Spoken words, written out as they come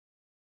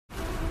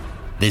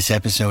This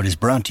episode is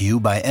brought to you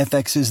by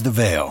FX's The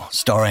Veil,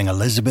 starring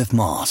Elizabeth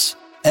Moss.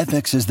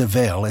 FX's The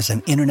Veil is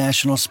an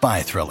international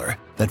spy thriller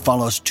that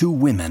follows two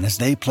women as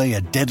they play a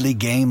deadly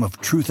game of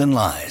truth and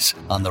lies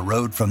on the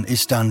road from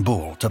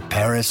Istanbul to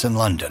Paris and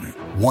London.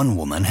 One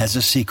woman has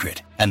a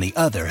secret, and the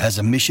other has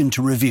a mission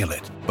to reveal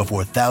it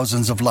before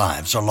thousands of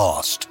lives are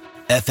lost.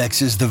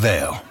 FX's The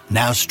Veil,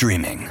 now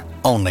streaming,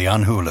 only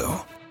on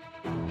Hulu.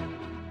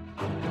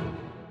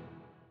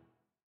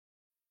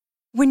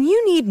 When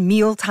you need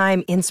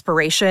mealtime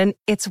inspiration,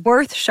 it's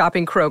worth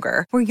shopping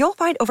Kroger, where you'll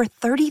find over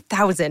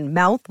 30,000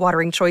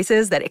 mouth-watering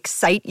choices that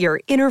excite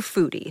your inner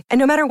foodie. And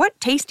no matter what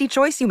tasty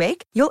choice you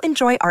make, you'll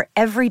enjoy our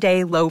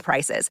everyday low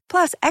prices,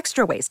 plus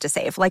extra ways to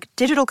save, like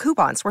digital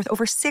coupons worth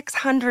over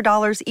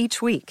 $600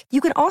 each week. You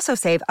can also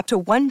save up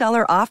to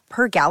 $1 off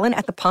per gallon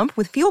at the pump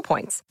with fuel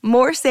points.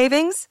 More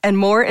savings and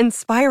more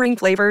inspiring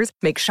flavors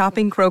make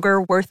shopping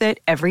Kroger worth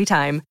it every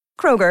time.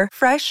 Kroger,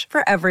 fresh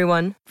for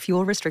everyone.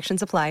 Fuel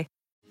restrictions apply.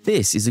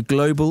 This is a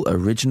global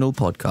original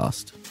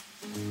podcast.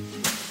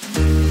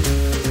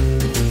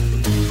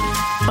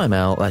 I'm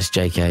Al, that's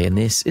JK, and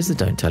this is the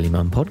Don't Tell Your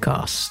Mum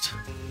podcast.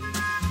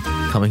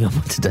 Coming up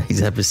on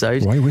today's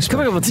episode... Why are you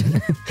whispering? Coming up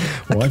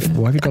on why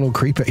have you gone all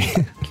creepy?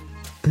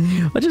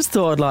 I just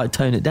thought I'd like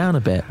tone it down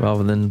a bit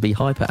rather than be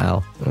hyper,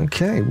 Al.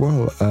 Okay,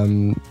 well,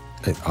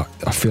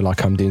 I feel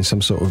like I'm doing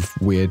some sort of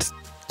weird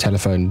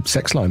telephone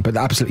sex line, but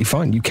absolutely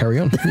fine. You carry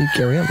on.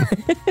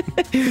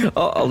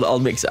 I'll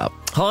mix it up.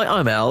 Hi,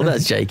 I'm Al,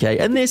 that's JK,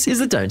 and this is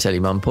the Don't Tell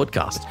Your Mum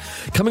podcast.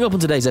 Coming up on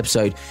today's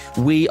episode,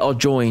 we are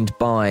joined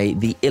by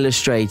the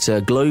illustrator,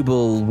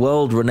 global,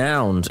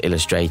 world-renowned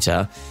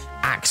illustrator,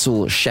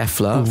 Axel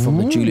Scheffler from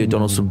the Julia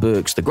Donaldson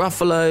books, The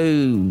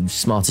Gruffalo,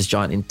 Smartest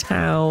Giant in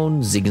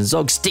Town, Zig and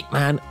Zog,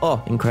 Stickman,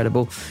 oh,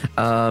 incredible.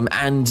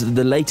 And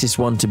the latest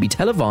one to be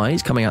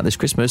televised, coming out this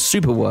Christmas,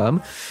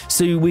 Superworm.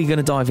 So we're going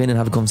to dive in and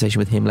have a conversation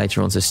with him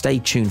later on, so stay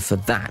tuned for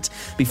that.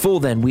 Before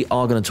then, we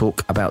are going to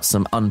talk about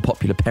some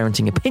unpopular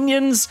parenting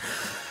opinions.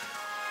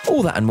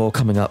 All that and more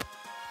coming up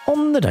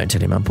on the Don't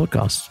Tell Your Mum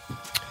podcast.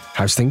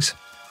 How's things?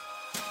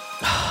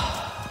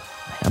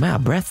 I'm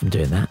out of breath from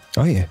doing that.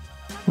 Oh, yeah.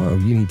 Well,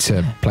 you need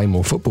to play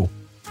more football.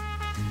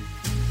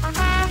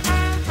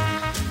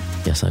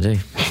 Yes, I do.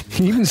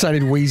 You even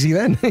sounded wheezy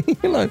then.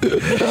 You're like, You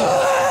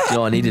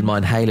know, I needed my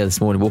inhaler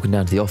this morning walking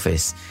down to the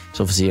office. It's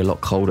obviously a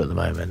lot cold at the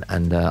moment,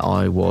 and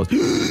I was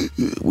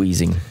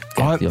wheezing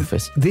getting to the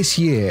office. This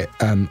year,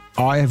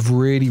 I have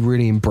really,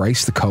 really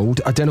embraced the cold.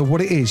 I don't know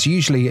what it is.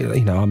 Usually,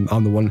 you know,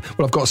 I'm the one...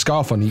 Well, I've got a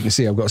scarf on. You can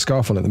see I've got a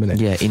scarf on at the minute.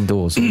 Yeah,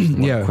 indoors.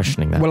 Yeah,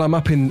 questioning that. Well, I'm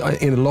up in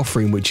the loft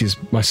room, which is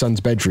my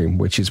son's bedroom,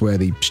 which is where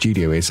the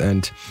studio is,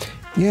 and...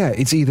 Yeah,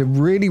 it's either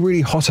really,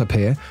 really hot up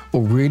here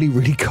or really,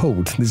 really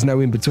cold. There's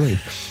no in between.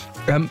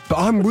 But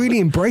I'm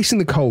really embracing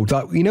the cold.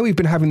 Like, you know, we've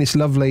been having this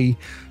lovely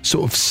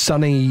sort of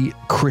sunny,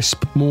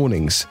 crisp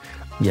mornings.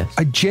 Yes.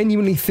 I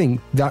genuinely think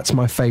that's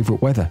my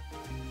favourite weather.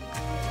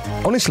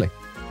 Honestly.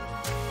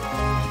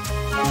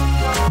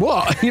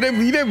 What? You don't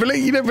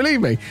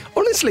believe me?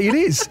 Honestly, it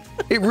is.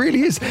 It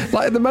really is.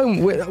 Like at the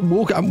moment,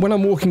 when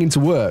I'm walking into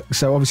work,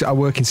 so obviously I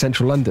work in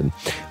central London,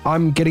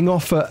 I'm getting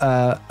off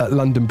at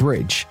London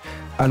Bridge,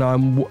 and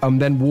I'm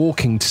then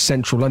walking to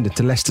central London,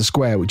 to Leicester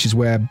Square, which is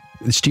where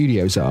the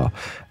studios are.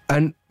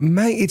 And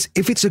mate,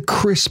 if it's a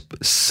crisp,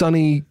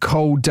 sunny,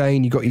 cold day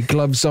and you got your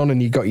gloves on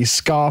and you got your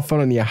scarf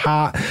on and your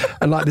hat,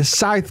 and like the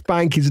South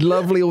Bank is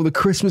lovely, all the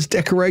Christmas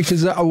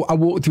decorations. I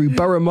walk through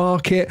Borough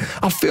Market.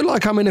 I feel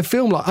like I'm in a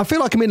film. I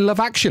feel like I'm in Love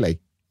Actually.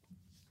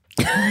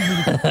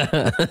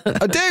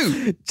 I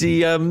do.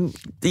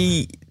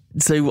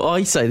 So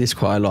I say this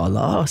quite a lot. I'm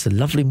like, oh, it's a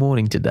lovely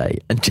morning today.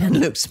 And Jen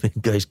looks at me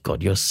and goes,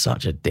 God, you're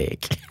such a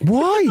dick.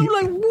 Why? I'm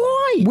like,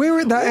 why? We're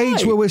at that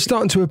age where we're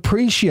starting to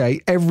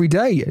appreciate every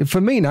day. For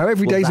me now,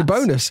 every day's a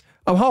bonus.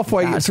 I'm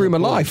halfway through my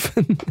life.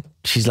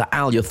 She's like,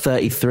 Al, you're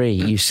 33.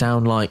 You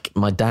sound like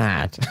my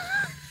dad.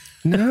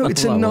 No,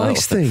 it's a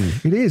nice thing.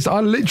 It is. I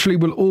literally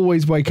will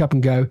always wake up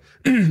and go,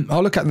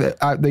 I'll look out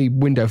the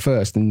window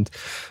first. And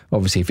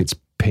obviously if it's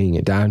peeing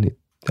it down,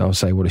 I'll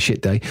say, what a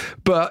shit day.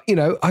 But, you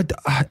know, I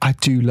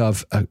do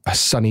love a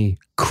sunny,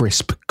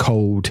 crisp,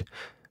 cold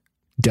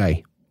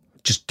day.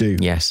 Just do.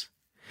 Yes.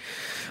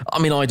 I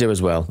mean, I do as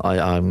well.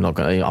 I'm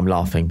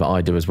laughing, but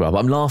I do as well. But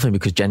I'm laughing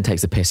because Jen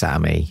takes the piss out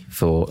of me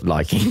for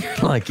liking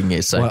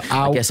it. So well,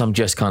 I guess I'm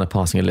just kind of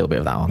passing a little bit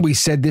of that on. We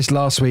said this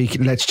last week.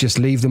 Let's just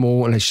leave them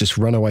all and let's just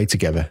run away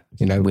together.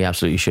 You know, we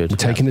absolutely should. We're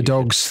taking the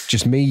dogs,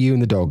 just me, you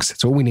and the dogs.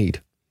 That's all we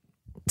need.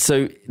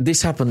 So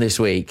this happened this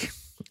week.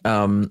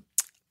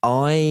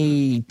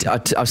 I've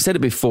said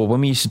it before,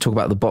 when we used to talk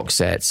about the box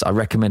sets, I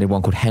recommended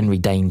one called Henry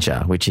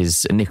Danger, which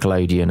is a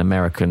Nickelodeon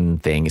American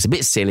thing. It's a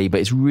bit silly, but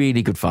it's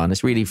really good fun.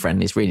 It's really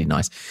friendly. It's really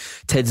nice.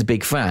 Ted's a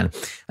big fan. And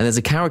there's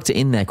a character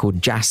in there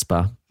called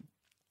Jasper.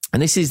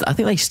 And this is, I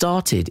think they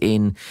started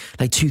in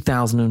like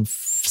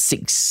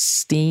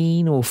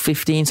 2016 or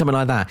 15, something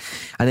like that.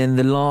 And then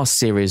the last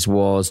series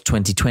was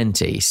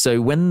 2020. So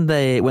when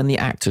the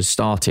actors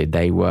started,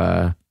 they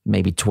were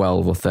maybe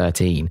 12 or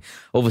 13.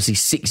 Obviously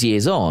 6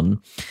 years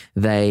on,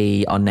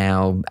 they are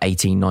now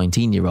 18,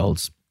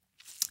 19-year-olds.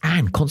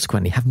 and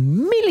consequently have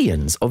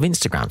millions of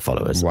Instagram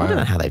followers. Wow. I don't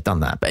know how they've done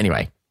that, but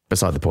anyway,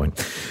 beside the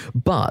point.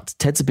 But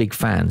Ted's a big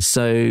fan.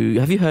 So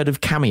have you heard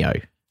of Cameo?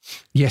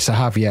 Yes, I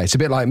have. Yeah, it's a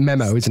bit like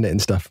Memo, isn't it,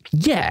 and stuff.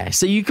 Yeah,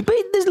 so you could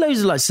pay, there's loads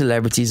of like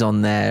celebrities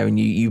on there, and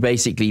you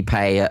basically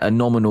pay a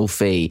nominal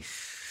fee,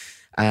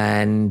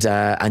 and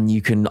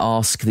you can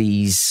ask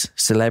these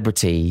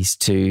celebrities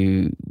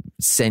to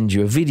send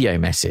you a video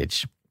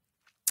message.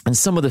 And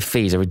some of the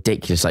fees are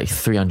ridiculous, like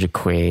 300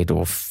 quid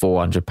or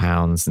 400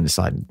 pounds. And it's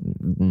like,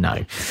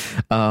 no.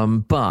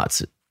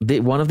 But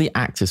one of the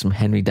actors from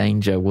Henry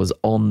Danger was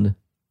on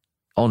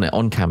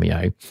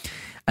Cameo.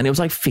 And it was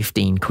like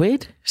 15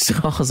 quid. So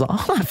I was like,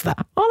 I'll have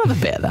that. I'll have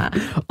a bit of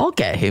that. I'll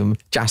get him,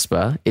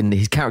 Jasper.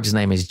 His character's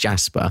name is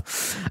Jasper.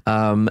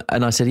 And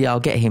I said, yeah,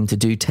 I'll get him to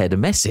do Ted a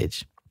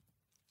message.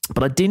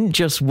 But I didn't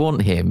just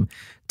want him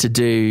to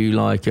do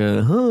like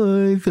a,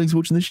 hi, thanks for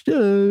watching the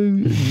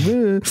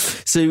show.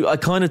 So I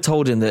kind of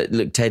told him that,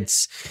 look,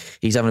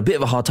 he's having a bit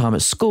of a hard time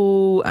at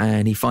school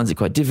and he finds it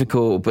quite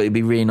difficult, but it'd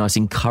be really nice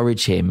to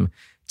encourage him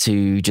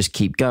to just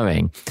keep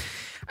going.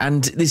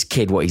 And this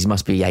kid, he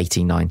must be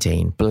 18,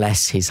 19,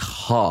 bless his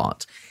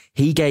heart.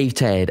 He gave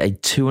Ted a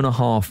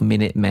 2.5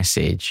 minute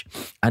message,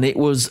 and it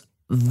was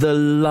the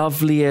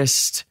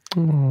loveliest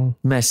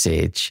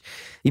message,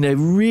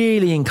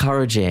 really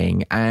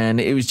encouraging. And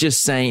it was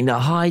just saying,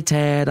 hi,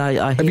 Ted,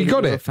 I hear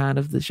you're a fan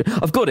of the show.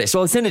 I've got it, so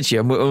I'll send it to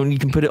you and you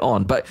can put it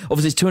on. But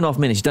obviously it's 2.5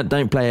 minutes.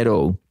 Don't play it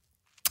all.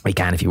 You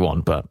can if you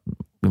want, but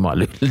we might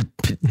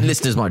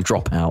listeners might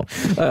drop out.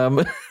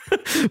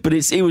 But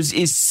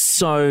it's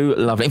so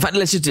lovely. In fact,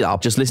 let's just do that. I'll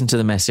just listen to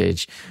the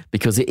message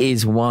because it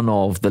is one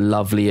of the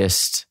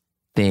loveliest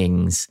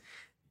things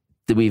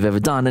that we've ever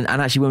done. And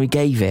actually, when we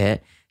gave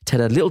it, Ted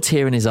had a little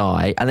tear in his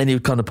eye, and then he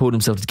kind of pulled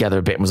himself together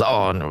a bit and was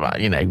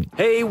like,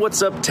 Hey,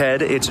 what's up,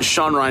 Ted? It's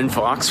Sean Ryan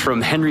Fox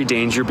from Henry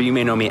Danger, but you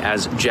may know me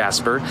as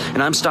Jasper.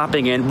 And I'm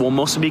stopping in,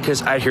 mostly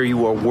because I hear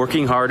you are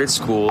working hard at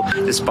school,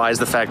 despite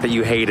the fact that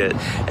you hate it.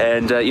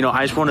 And,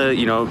 I just want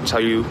to, tell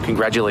you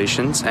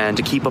congratulations and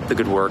to keep up the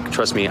good work.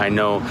 Trust me, I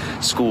know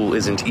school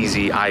isn't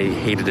easy. I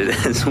hated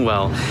it as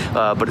well.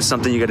 But it's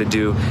something you got to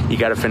do. You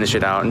got to finish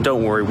it out. And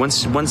don't worry,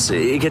 once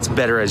it gets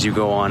better as you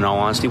go on, in all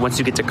honesty. Once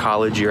you get to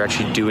college, you're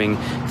actually doing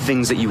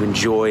things that you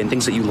enjoy and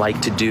things that you like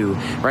to do.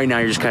 Right now,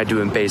 you're just kind of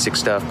doing basic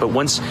stuff. But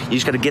once you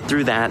just got to get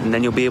through that, and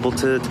then you'll be able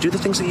to do the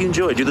things that you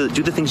enjoy, do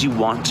the things you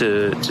want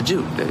to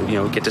do.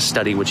 Get to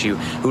study,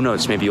 who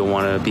knows, maybe you'll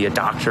want to be a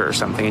doctor or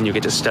something, and you'll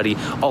get to study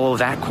all of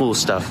that cool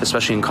stuff,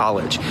 especially in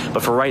college.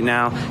 But for right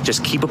now,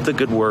 just keep up the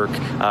good work,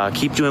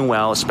 keep doing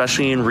well,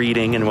 especially in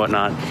reading and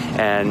whatnot.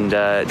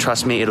 And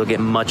trust me, it'll get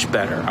much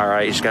better. All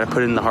right, you just got to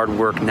put in the hard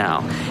work now.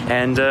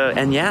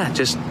 And yeah,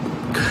 just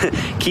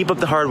keep up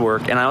the hard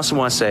work. And I also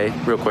want to say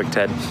real quick,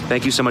 Ted,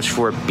 thank you so much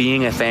for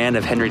being a fan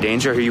of Henry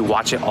Danger. I hear you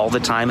watch it all the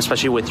time,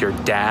 especially with your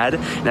dad,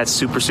 and that's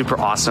super, super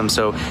awesome.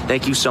 So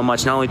thank you so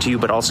much, not only to you,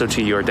 but also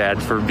to your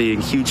dad, for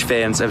being huge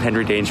fans of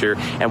Henry Danger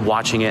and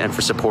watching it and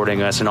for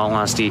supporting us. In all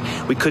honesty,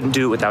 we couldn't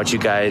do it without you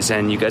guys,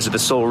 and you guys are the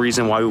sole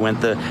reason why we went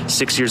the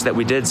 6 years that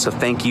we did. So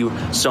thank you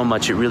so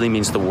much. It really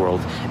means the world.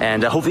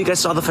 And hopefully you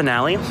guys saw the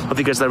finale. Hope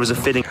you guys thought it was a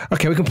fitting...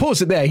 Okay, we can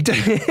pause it there.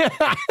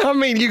 I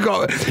mean, he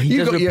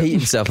does repeat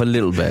himself a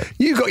little bit.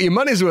 You got your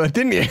money's worth,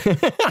 didn't you?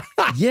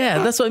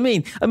 Yeah, that's what I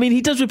mean. I mean,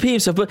 he does repeat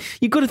himself, but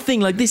you've got to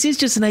think, like, this is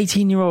just an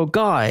 18-year-old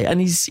guy,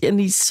 and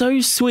he's so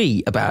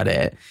sweet about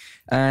it.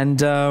 And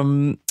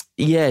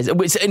yeah,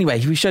 so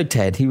anyway, we showed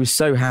Ted. He was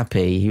so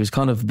happy. He was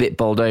kind of a bit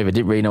bowled over.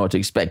 Didn't really know what to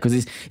expect,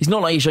 because it's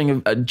not like he's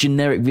showing a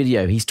generic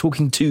video. He's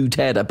talking to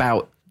Ted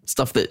about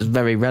stuff that's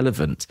very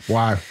relevant.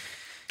 Wow,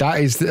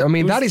 that is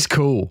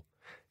cool.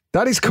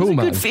 That is cool,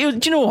 man. Do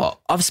you know what?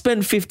 I've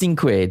spent 15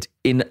 quid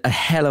in a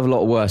hell of a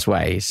lot worse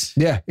ways.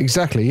 Yeah,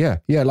 exactly. Yeah.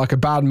 Yeah. Like a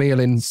bad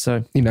meal in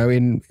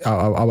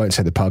I won't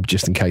say the pub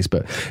just in case,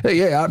 but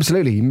yeah,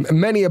 absolutely.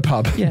 Many a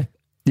pub. Yeah.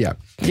 Yeah.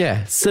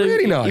 Yeah. So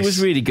really nice. It was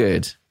really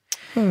good.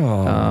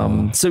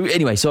 So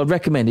anyway, I'd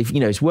recommend, if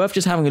it's worth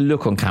just having a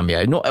look on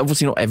Cameo.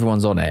 Obviously not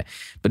everyone's on it,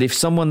 but if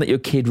someone that your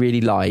kid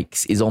really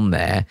likes is on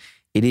there,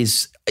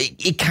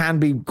 it can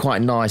be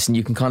quite nice, and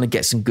you can kind of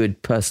get some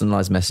good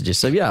personalized messages.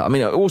 So yeah, I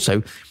mean,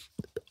 also,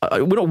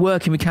 we're not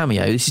working with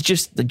Cameo. This is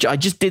just, I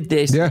just did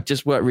this. Yeah. It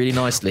just worked really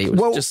nicely. It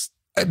was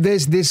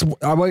there's this,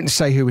 I won't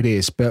say who it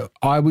is, but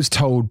I was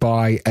told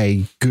by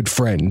a good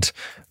friend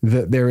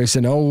that there is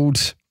an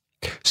old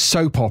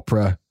soap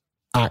opera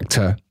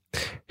actor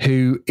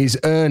who is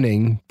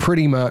earning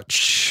pretty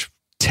much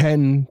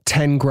 10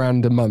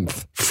 grand a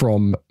month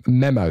from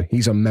Memo.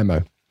 He's on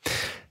Memo.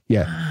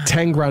 Yeah,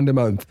 10 grand a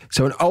month.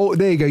 So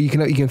there you go. You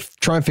can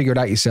try and figure it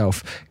out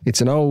yourself.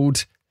 It's an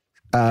old...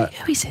 who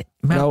is it?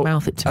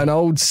 Mouth it to me. An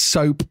old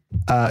soap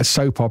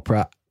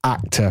opera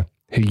actor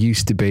who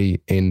used to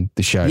be in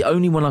the show. The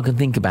only one I can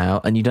think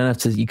about, and you don't have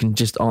to, you can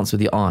just answer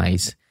with your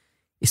eyes.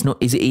 Is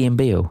it Ian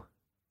Beale?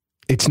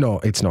 It's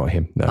not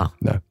him. No.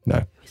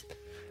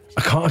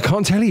 I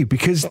can't tell you,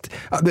 because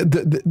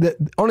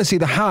honestly,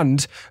 the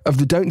hand of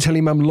the Don't Tell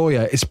Your Mum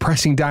lawyer is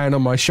pressing down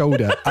on my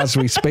shoulder as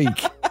we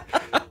speak.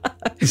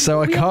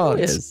 So I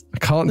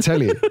can't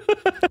tell you.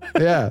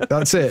 Yeah,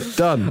 that's it.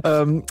 Done.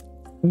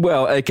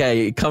 Well,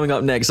 okay, coming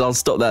up next, I'll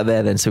stop that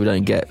there then so we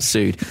don't get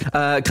sued.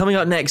 Coming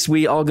up next,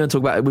 we are going to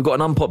talk about, we've got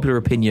an unpopular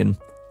opinion.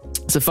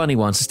 It's a funny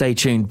one, so stay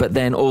tuned. But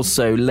then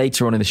also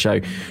later on in the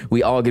show,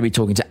 we are going to be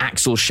talking to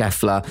Axel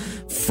Scheffler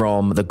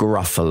from The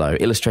Gruffalo,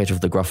 illustrator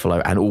of The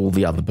Gruffalo and all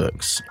the other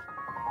books.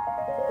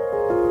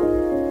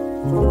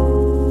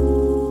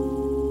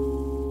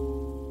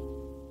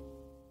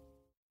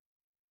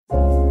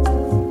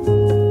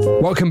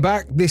 Welcome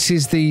back. This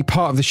is the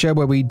part of the show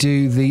where we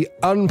do the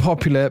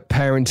unpopular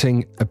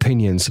parenting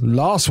opinions.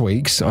 Last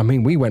week's,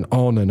 we went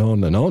on and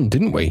on and on,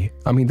 didn't we?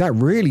 That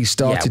really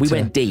started we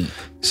went deep.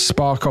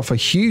 Spark off a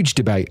huge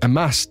debate, a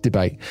mass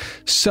debate.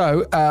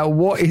 So,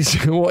 what is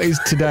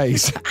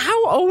today's?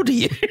 How old are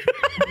you?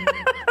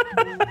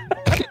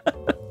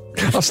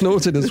 I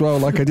snorted as well,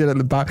 like I did at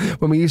the back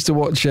when we used to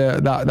watch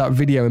that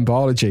video in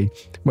biology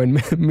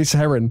when Miss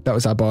Heron, that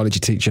was our biology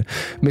teacher,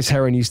 Miss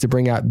Heron used to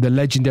bring out the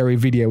legendary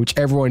video which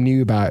everyone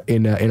knew about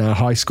in our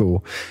high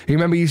school. You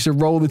remember you used to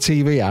roll the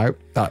TV out.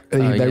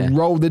 They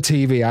rolled the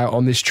TV out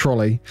on this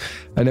trolley,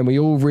 and then we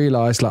all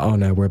realised, like, oh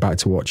no, we're about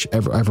to watch.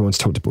 Everyone's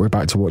talked about, we're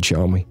about to watch it,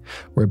 aren't we?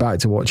 We're about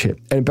to watch it,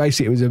 and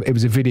basically it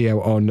was a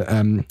video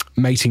on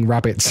mating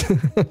rabbits.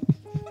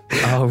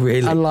 Oh,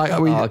 really?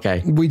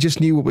 And we just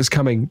knew what was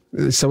coming.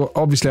 So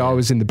obviously I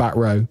was in the back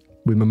row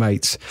with my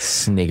mates.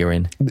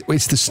 Sniggering.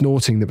 It's the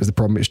snorting that was the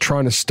problem. It's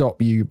trying to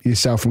stop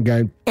yourself from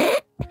going...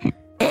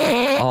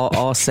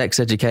 Our sex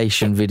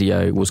education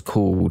video was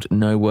called,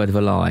 no word of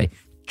a lie,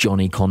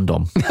 Johnny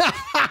Condom.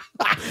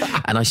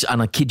 And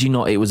I kid you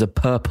not, it was a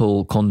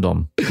purple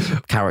condom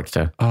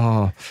character.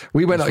 Oh,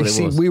 we went like,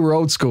 we were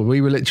old school. We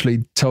were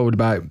literally told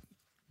by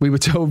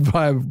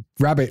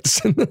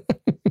rabbits.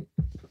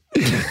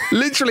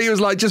 Literally, it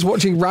was like just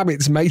watching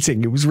rabbits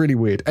mating. It was really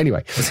weird.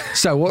 Anyway,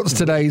 so what's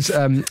today's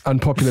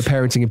unpopular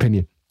parenting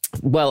opinion?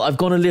 Well, I've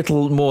gone a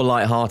little more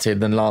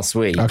lighthearted than last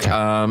week.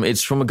 Okay.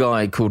 It's from a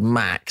guy called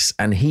Max,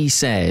 and he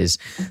says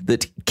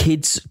that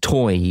kids'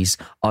 toys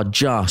are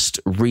just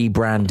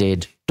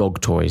rebranded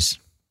dog toys.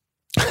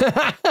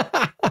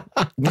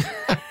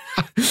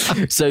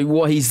 So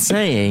what he's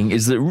saying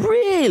is that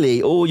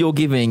really all you're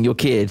giving your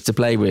kids to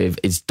play with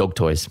is dog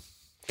toys.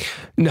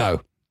 No,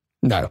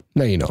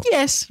 you're not.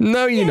 Yes.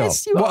 No, you're not.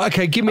 Well,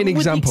 okay, give me an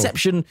example.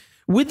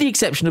 With the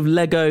exception of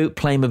Lego,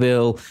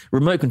 Playmobil,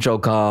 remote control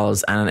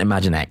cars, and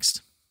Imaginext.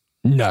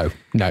 No.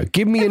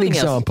 Give me an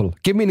example. Else.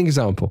 Give me an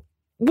example.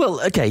 Well,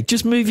 okay,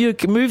 just move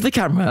the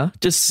camera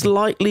just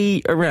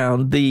slightly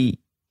around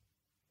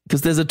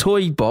because there's a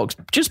toy box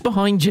just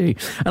behind you,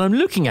 and I'm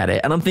looking at it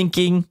and I'm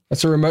thinking,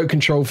 that's a remote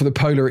control for the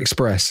Polar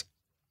Express.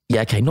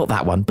 Yeah, okay, not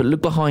that one, but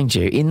look behind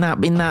you in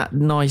that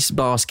nice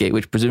basket,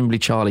 which presumably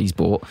Charlie's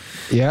bought.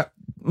 Yeah.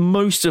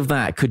 Most of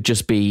that could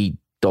just be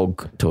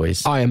dog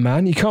toys. Iron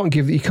Man. You can't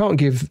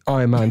give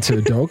Iron Man to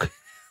a dog.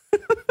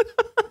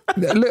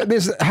 Look,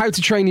 there's How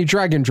to Train Your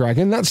Dragon.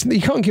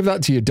 You can't give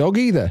that to your dog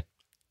either.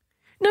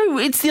 No,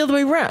 it's the other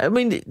way around. I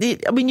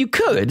mean, you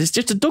could. It's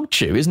just a dog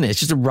chew, isn't it?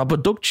 It's just a rubber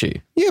dog chew.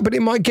 Yeah, but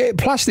it might get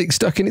plastic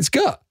stuck in its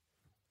gut.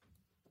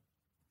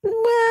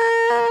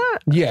 Well,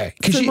 yeah,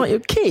 because like your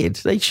kid,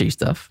 they chew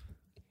stuff.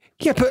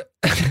 Yeah, but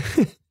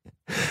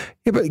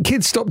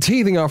kids stop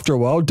teething after a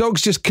while.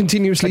 Dogs just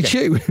continuously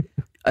chew.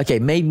 Okay,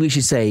 maybe we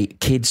should say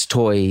kids'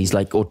 toys,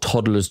 or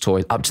toddlers'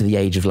 toys, up to the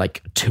age of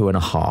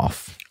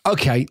 2.5.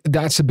 Okay,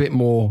 that's a bit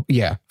more.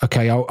 Yeah,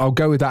 okay, I'll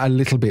go with that a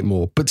little bit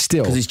more, but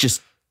still, because it's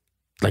just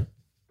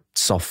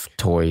soft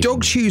toys.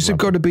 Dog chews have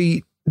got to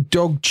be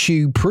dog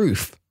chew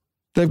proof.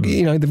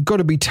 They've got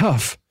to be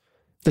tough.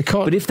 They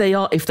can't. But if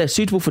they're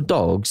suitable for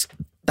dogs,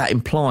 that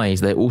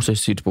implies they're also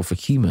suitable for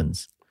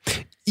humans.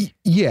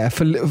 Yeah,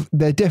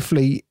 they're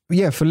definitely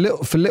for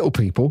little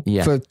people,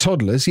 for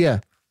toddlers.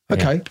 Yeah.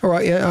 Okay. Yeah. All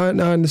right. Yeah, I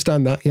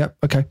understand that. Yeah.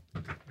 Okay.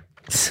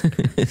 So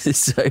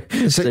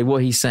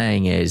what he's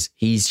saying is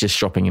he's just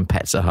shopping in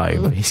Pets at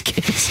Home for his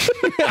kids.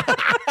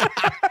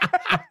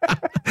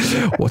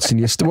 What's in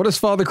your what has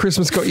Father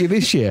Christmas got you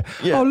this year?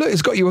 Yeah. Oh, look,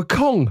 it's got you a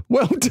Kong.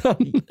 Well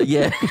done.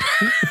 Yeah.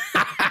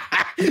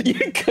 You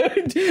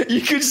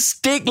could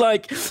stick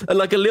like a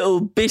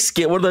little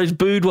biscuit, one of those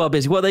boudoir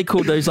biscuits. What are they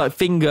called? Those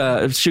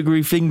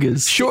sugary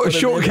fingers.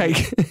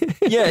 Shortcake.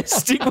 Yeah,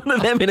 stick one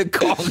of them in a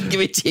Kong,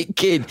 give it to your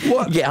kid.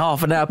 What? Get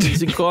half an hour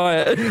peace and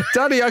quiet.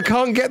 Daddy, I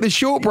can't get the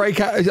shortbread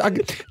out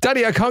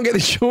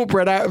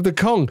of the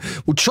Kong.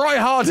 Well, try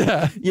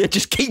harder. Yeah,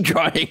 just keep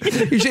trying.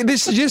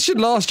 This should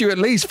last you at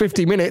least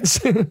 50 minutes.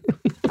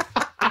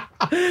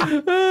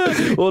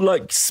 Or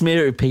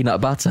smear it with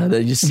peanut butter.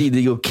 Then you see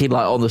your kid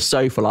on the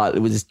sofa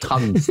with his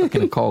tongue stuck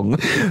in a Kong.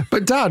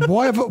 But Dad,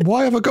 why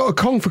have I got a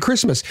Kong for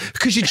Christmas?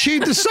 Because you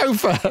chewed the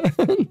sofa.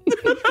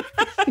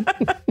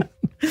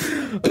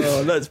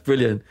 Oh, that's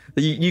brilliant.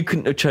 You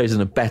couldn't have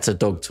chosen a better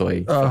dog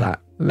toy for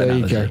that. There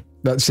you go.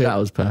 That's it. That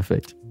was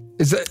perfect.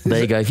 There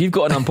you go. If you've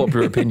got an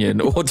unpopular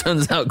opinion, or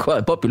turns out quite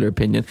a popular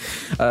opinion,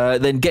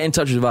 then get in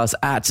touch with us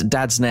at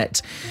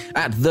Dadsnet,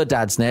 at The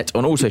Dadsnet,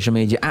 on all social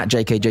media, at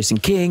JK Jason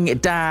King,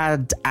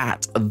 dad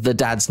at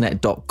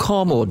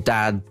thedadsnet.com, or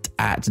dad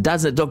at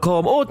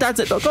dadsnet.com, or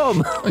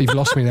dadsnet.com. You've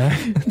lost me there.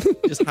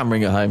 Just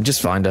hammering it home.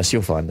 Just find us.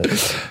 You'll find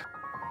us.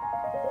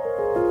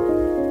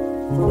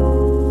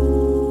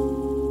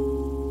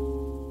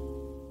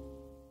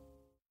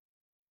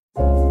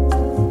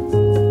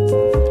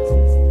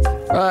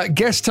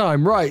 Guest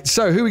time. Right.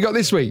 So who we got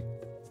this week?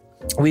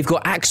 We've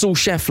got Axel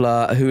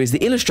Scheffler, who is the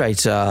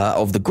illustrator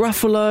of The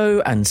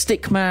Gruffalo and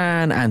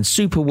Stickman and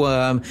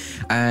Superworm,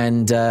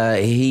 and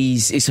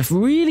it's a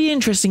really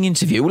interesting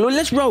interview. Well,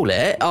 let's roll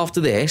it after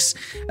this,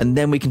 and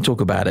then we can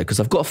talk about it, because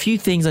I've got a few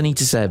things I need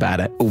to say about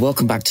it. Well,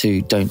 welcome back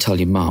to Don't Tell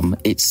Your Mum.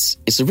 It's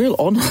a real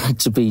honour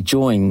to be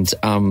joined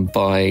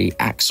by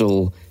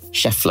Axel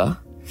Scheffler,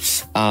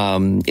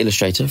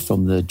 illustrator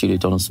from the Julia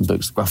Donaldson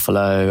books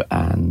Gruffalo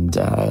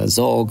and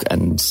Zog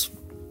and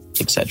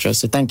etc.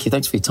 So thanks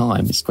for your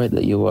time. It's great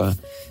that you're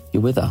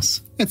with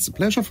us. It's a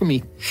pleasure for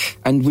me.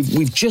 And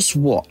we've just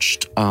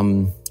watched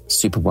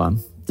Superworm,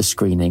 the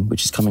screening,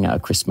 which is coming out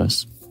at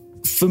Christmas.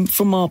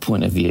 From our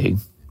point of view,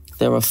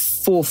 there are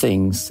 4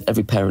 things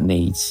every parent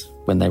needs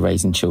when they're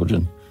raising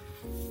children: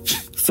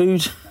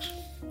 food,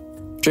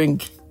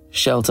 drink,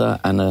 shelter,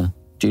 and a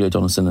Julia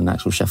Donaldson and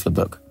Axel Scheffler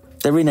book.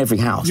 They're in every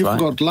house, You've right?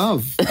 got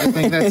love. I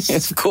think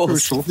that's of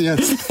course. crucial.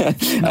 Yes.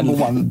 Number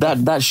one.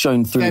 That's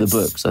shown through That's the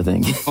books, I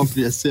think.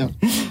 Obvious, yeah.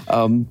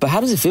 But how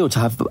does it feel to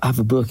have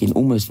a book in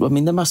almost... I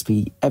mean, there must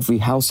be every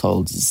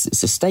household.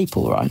 It's a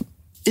staple, right?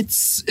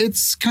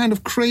 It's kind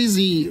of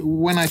crazy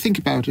when I think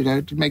about it.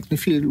 It makes me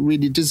feel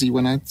really dizzy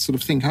when I sort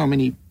of think how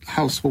many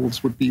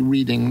households would be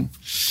reading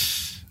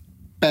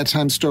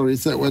bedtime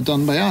stories that were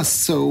done by us.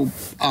 So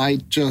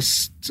I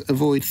just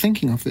avoid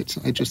thinking of it.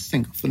 I just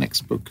think of the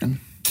next book. And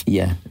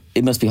yeah,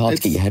 it must be hard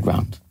to get your head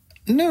round.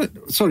 No,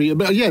 sorry,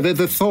 but yeah,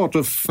 the thought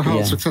of how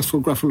Yeah.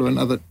 successful Gruffalo and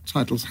other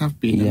titles have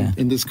been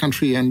in this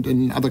country and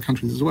in other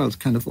countries as well. It's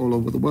kind of all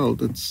over the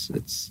world.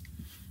 It's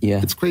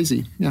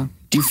crazy. Yeah.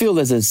 Do you feel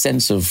there's a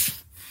sense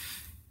of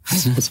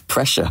there's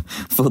pressure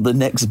for the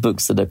next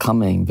books that are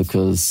coming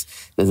because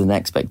there's an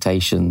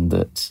expectation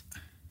that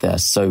they're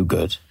so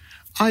good?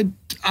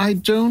 I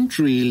don't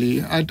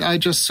really. I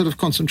just sort of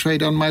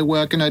concentrate on my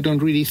work, and I don't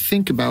really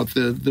think about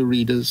the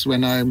readers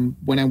when I'm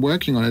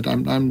working on it.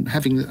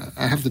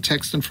 I have the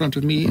text in front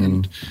of me,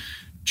 and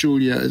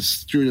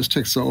Julia's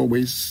texts are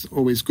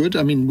always good.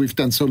 I mean, we've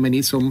done so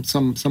many, so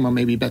some are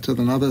maybe better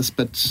than others,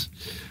 but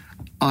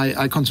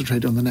I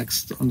concentrate on the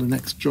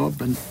next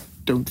job and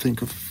don't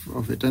think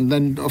of it. And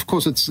then, of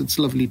course, it's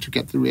lovely to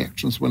get the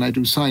reactions when I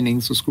do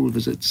signings or school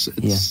visits.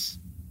 It's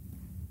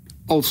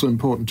also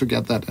important to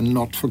get that and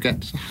not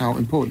forget how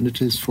important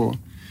it is for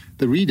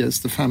the readers,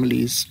 the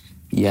families.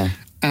 Yeah.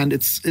 And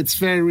it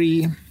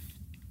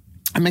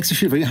makes me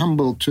feel very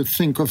humble to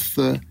think of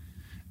the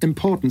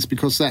importance,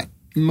 because that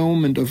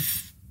moment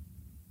of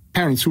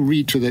parents who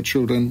read to their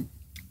children,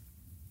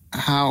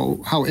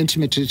 how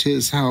intimate it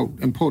is, how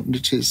important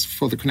it is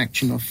for the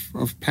connection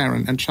of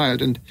parent and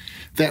child, and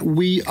that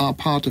we are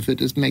part of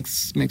it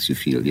makes you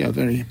feel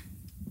very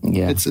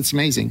it's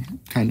amazing,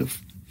 kind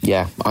of.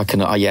 Yeah, I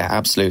can. Yeah,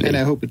 absolutely. And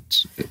I hope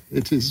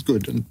it is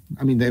good. And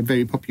I mean, they're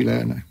very popular.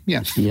 And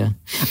Yeah.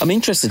 I'm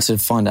interested to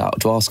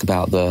ask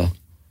about the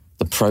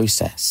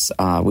process,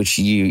 which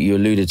you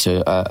alluded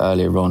to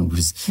earlier on,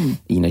 because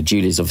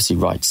Julia's obviously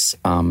writes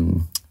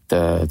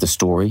the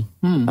story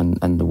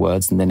and the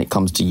words, and then it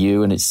comes to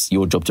you, and it's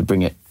your job to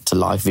bring it to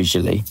life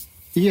visually.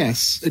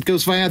 Yes, it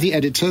goes via the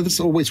editor.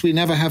 We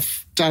never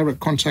have direct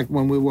contact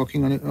when we're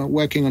working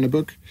on a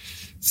book.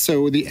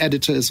 So the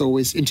editor is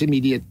always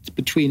intermediate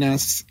between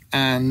us,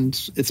 and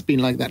it's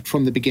been like that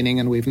from the beginning,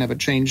 and we've never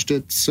changed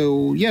it.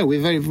 So yeah,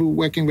 we're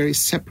working very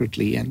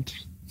separately, and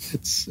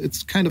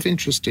it's kind of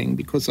interesting,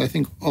 because I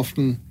think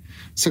often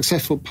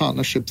successful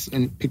partnerships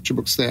in picture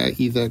books, they're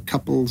either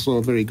couples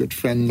or very good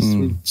friends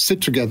who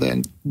sit together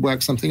and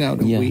work something out,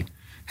 and we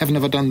have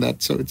never done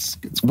that. So it's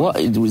what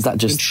was that?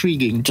 Just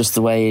intriguing? Just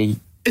the way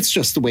it's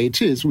just the way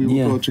it is. We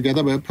will go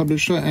together. We're a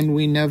publisher, and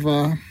we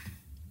never.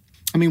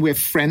 I mean, we're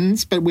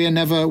friends, but we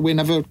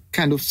never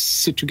kind of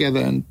sit together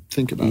and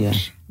think about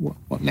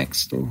what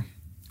next, or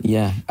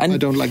and I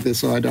don't like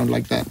this or I don't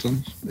like that,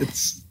 and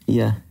it's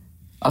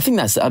I think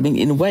that's. I mean,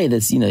 in a way,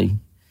 there's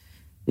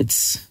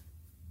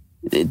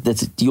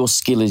that's your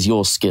skill is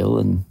your skill,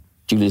 and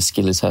Julia's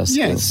skill is her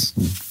skill.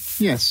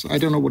 Yes. I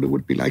don't know what it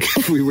would be like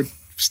if we would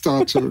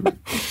start to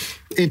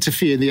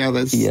interfere in the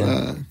others.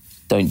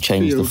 Don't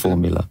change the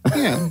formula.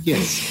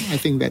 Yes. I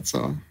think that's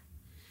our.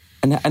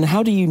 And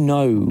how do you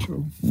know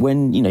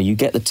when you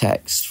get the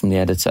text from the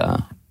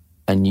editor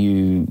and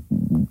you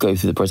go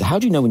through the process? How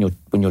do you know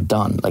when you're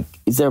done? Like,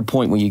 is there a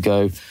point where you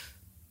go,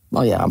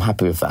 "Oh yeah, I'm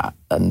happy with that,"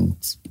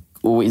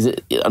 or is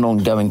it an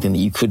ongoing thing that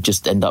you could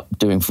just end up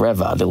doing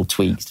forever? Little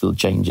tweaks, little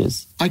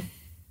changes.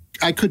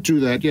 I could do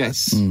that.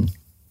 Yes.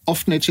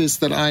 Often it is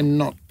that I'm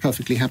not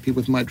perfectly happy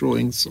with my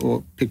drawings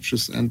or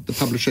pictures, and the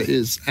publisher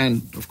is,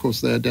 and of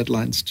course there are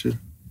deadlines too.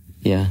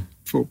 Yeah.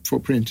 For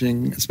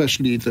printing,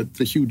 especially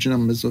the huge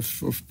numbers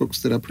of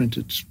books that are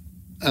printed.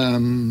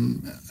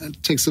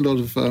 It takes a lot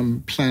of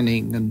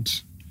planning and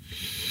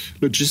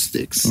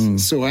logistics.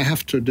 So I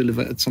have to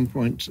deliver at some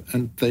point,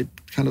 and they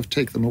kind of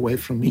take them away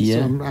from me.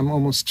 So I'm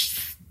almost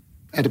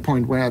at a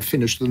point where I've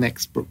finished the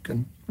next book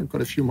and I've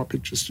got a few more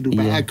pictures to do.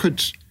 But I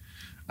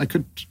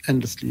could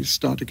endlessly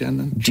start again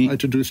and try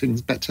to do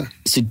things better.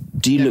 So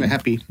do you look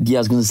happy? Yeah,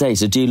 I was going to say.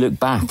 So do you look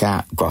back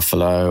at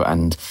Gruffalo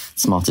and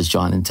Smartest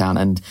Giant in Town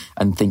and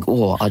think,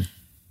 oh,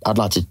 I'd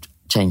like to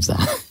change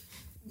that?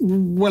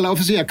 Well,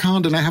 obviously I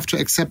can't, and I have to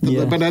accept them.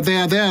 Yeah. But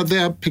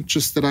there are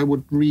pictures that I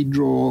would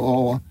redraw,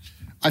 or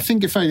I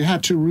think if I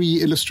had to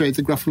re-illustrate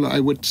the Gruffalo, I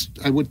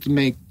would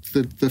make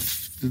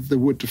the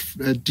wood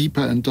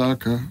deeper and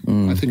darker.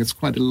 I think it's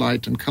quite a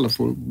light and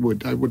colourful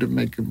wood. I would have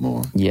made it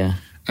more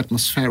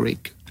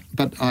atmospheric,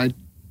 but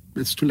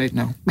it's too late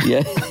now.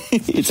 Yeah,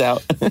 it's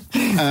out.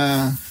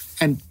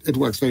 And it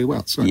works very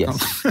well. So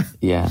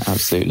yeah,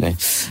 absolutely.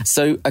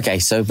 So, okay,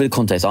 so a bit of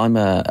context.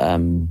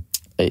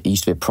 I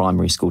used to be a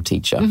primary school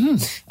teacher,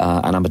 and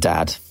I'm a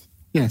dad.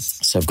 Yes.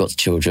 So I've got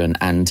children,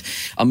 and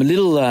I'm a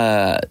little...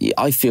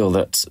 I feel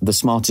that The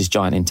Smartest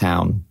Giant in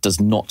Town does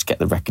not get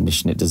the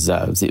recognition it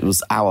deserves. It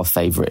was our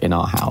favourite in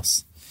our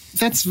house.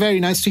 That's very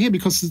nice to hear,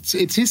 because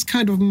it is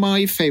kind of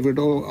my favourite,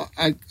 or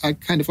I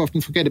kind of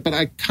often forget it, but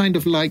I kind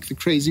of like the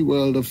crazy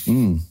world of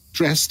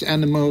dressed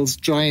animals,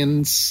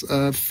 giants,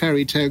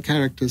 fairy tale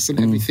characters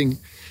and everything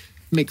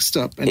mixed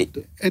up.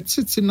 And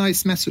it's a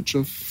nice message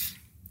of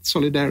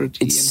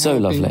solidarity. It's so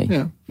lovely.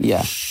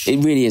 Yeah,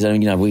 it really is. I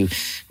mean,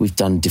 we've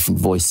done different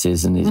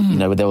voices, and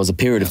there was a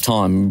period of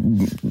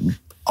time,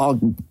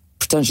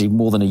 potentially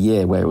more than a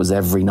year, where it was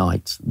every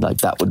night. Like,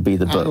 that would be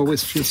the book. I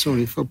always feel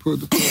sorry for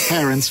the poor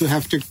parents who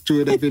have to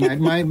do it every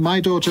night. My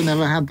daughter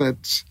never had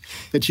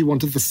that she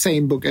wanted the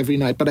same book every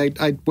night. But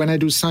I when I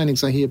do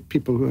signings, I hear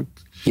people who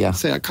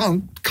say, I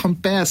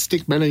can't bear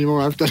Stickman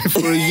anymore. I've done it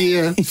for a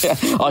year.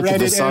 I can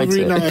recite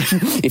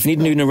it. If you need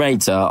a new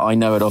narrator, I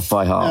know it off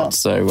by heart.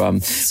 Yeah.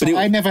 So,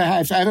 I never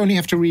have. I only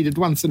have to read it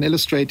once and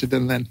illustrate it,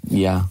 and then.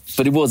 Yeah,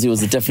 but it was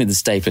definitely the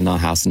staple in our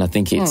house, and I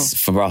think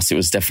for us, it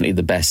was definitely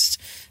the best.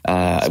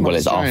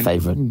 It's our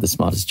favourite, The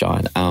Smartest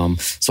Giant.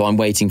 So I'm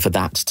waiting for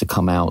that to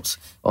come out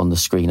on the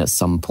screen at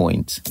some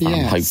point,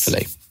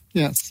 hopefully.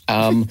 Yes.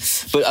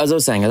 But as I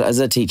was saying, as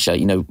a teacher,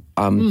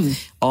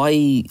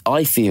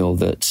 I feel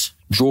that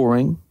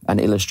drawing and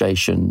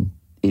illustration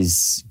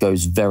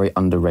goes very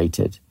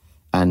underrated,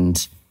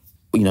 and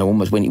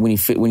almost when you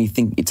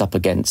think it's up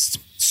against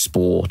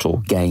sport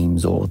or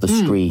games or the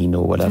screen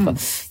or whatever,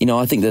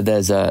 I think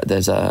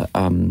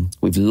that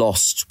we've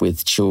lost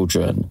with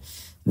children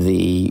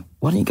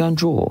why don't you go and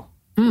draw?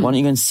 Why don't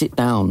you go and sit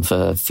down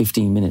for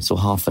 15 minutes or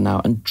half an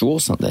hour and draw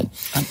something?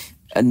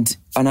 And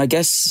I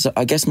guess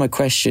my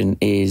question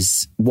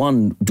is,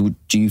 one, do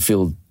you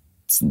feel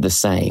the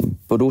same?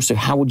 But also,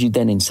 how do you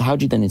then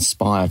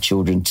inspire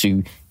children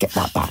to get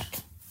that back?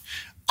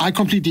 I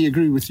completely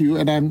agree with you,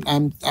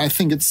 and I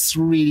think it's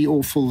really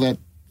awful that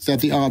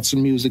the arts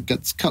and music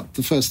gets cut.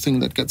 The first thing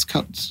that gets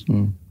cut.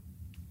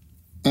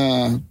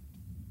 I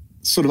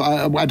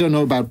don't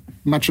know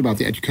much about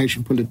the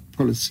education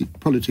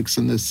politics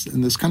in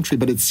this country,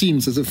 but it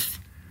seems as if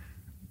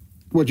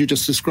what you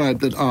just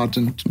described, that art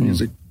and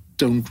music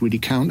don't really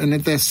count, and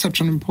that they're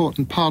such an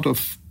important part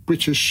of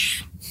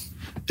British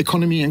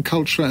economy and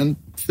culture, and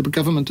the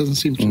government doesn't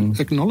seem to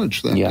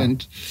acknowledge that. Yeah.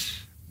 And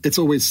it's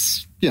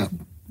always,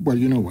 well,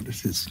 you know what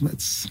it is.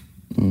 It's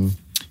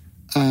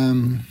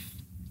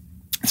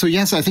so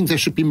yes, I think there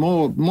should be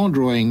more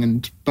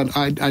drawing, but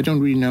I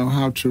don't really know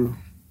how to.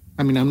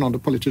 I mean, I'm not a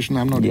politician,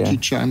 I'm not a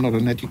teacher, I'm not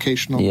an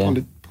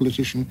educational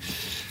politician,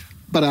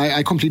 but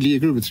I completely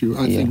agree with you.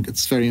 I think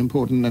it's very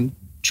important, and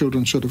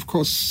children should, of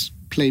course,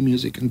 play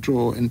music and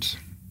draw and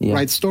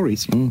write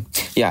stories.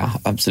 Yeah,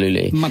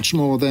 absolutely. Much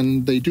more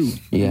than they do.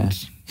 Yeah.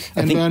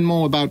 And learn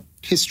more about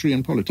history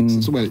and politics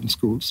as well in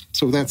schools.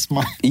 So that's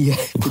my... Yeah,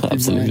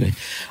 absolutely.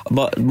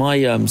 But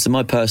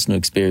my personal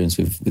experience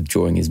with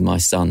drawing is my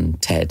son,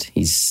 Ted.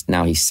 He's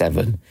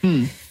 7.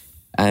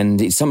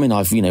 And it's something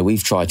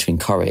we've tried to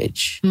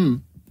encourage.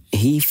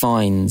 He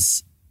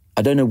finds,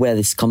 I don't know where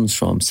this comes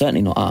from,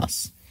 certainly not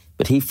us,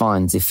 but he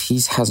finds if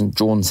he hasn't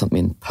drawn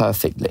something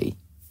perfectly,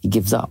 he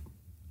gives up.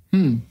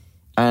 And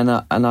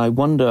I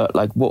wonder,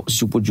 what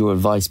would your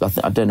advice be?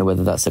 I don't know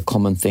whether that's a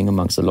common thing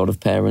amongst a lot of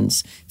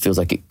parents. It feels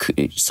like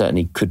it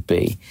certainly could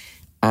be.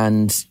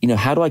 And,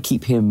 how do I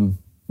keep him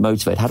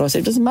motivated? How do I say,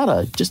 it doesn't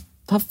matter, just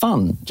have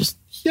fun. Just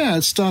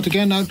start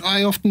again.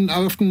 I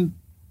often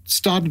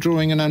start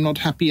drawing and I'm not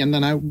happy, and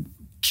then I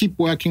keep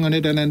working on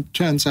it, and then it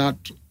turns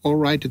out all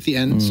right at the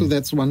end. So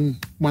that's one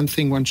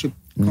thing one should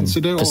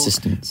consider.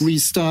 Persistence. Or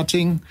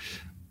restarting,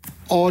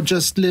 or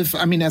just live.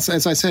 I mean, as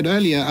I said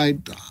earlier,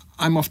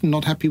 I'm often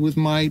not happy with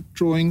my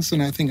drawings,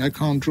 and I think I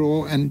can't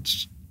draw. And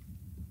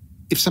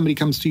if somebody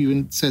comes to you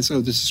and says,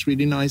 "Oh, this is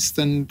really nice,"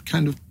 then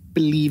kind of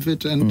believe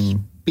it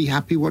and be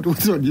happy with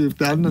what you've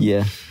done,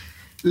 and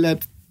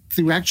let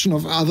the reaction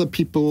of other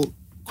people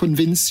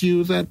convince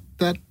you that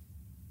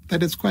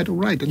it's quite all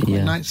right and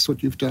quite nice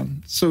what you've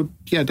done. So,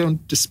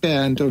 don't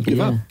despair and don't give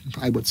up,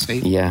 I would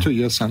say, to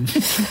your son.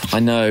 I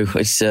know.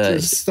 It's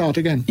just start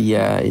again.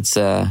 Yeah, it's...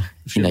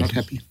 if you're not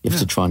happy. You have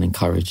to try and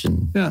encourage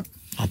and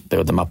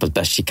build them up as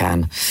best you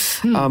can.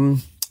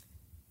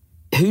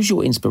 Who's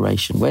your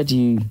inspiration? Where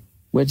do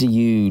Where do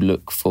you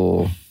look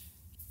for?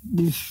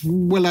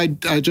 Well, I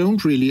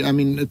don't really. I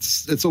mean,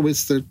 it's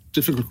always the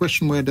difficult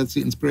question: where does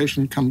the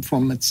inspiration come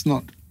from? It's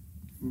not.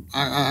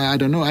 I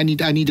don't know. I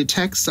need a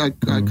text. I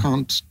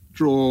can't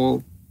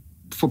draw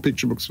for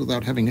picture books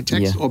without having a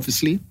text,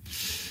 obviously.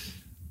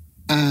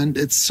 And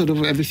it's sort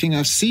of everything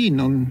I've seen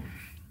on.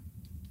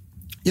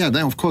 Yeah,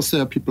 then of course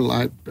there are people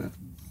I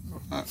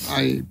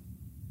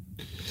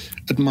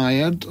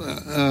admired,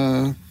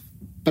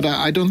 but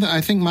I don't. I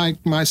think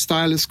my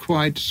style is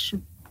quite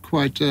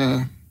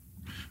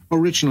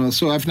original.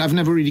 So I've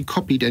never really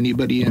copied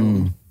anybody.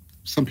 And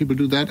some people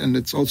do that, and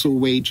it's also a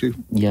way to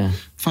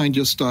find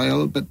your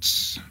style. But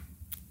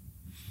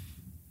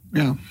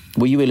yeah,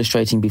 were you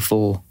illustrating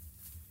before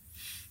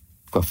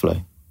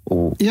Gruffalo?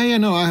 Or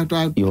no,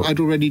 I'd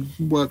already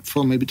worked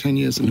for maybe 10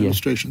 years in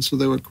illustration, so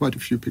there were quite a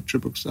few picture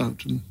books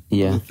out and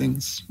other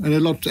things, and a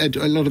lot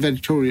of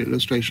editorial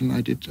illustration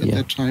I did at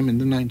that time in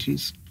the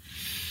 90s.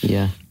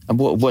 Yeah, and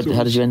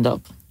how did you end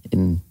up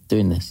in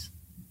doing this?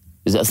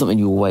 Is that something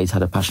you always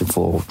had a passion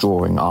for,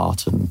 drawing,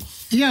 art, and?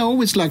 Yeah, I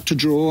always liked to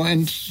draw,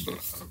 and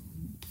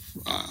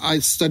I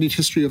studied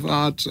history of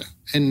art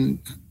in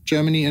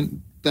Germany,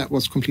 and that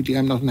was completely,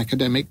 I'm not an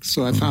academic,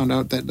 so I found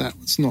out that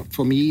was not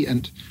for me,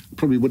 and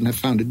probably wouldn't have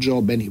found a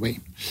job anyway.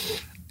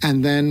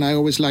 And then I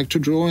always liked to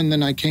draw, and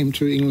then I came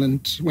to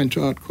England, went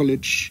to art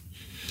college,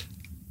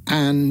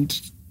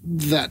 and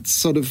that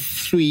sort of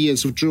 3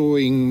 years of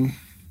drawing,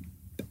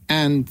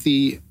 and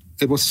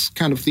it was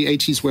kind of the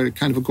 80s were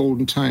kind of a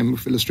golden time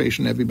of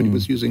illustration. Everybody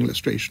was using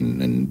illustration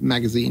in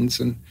magazines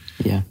and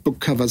book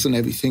covers and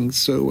everything.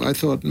 So I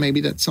thought maybe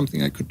that's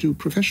something I could do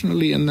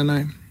professionally, and then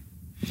I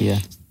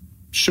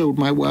showed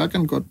my work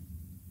and got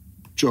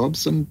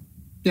jobs, and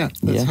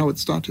that's how it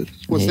started.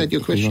 Was that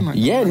your question?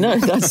 No,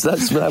 that's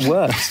that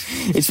works.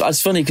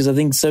 It's funny because I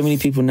think so many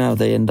people now,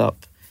 they end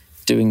up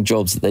doing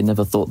jobs that they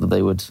never thought that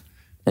they would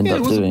end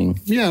up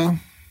doing. Yeah,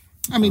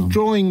 I mean,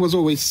 drawing was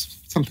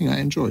always something I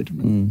enjoyed.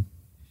 And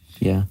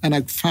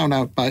I found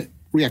out by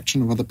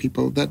reaction of other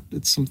people that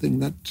it's something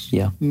that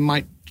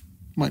might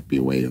be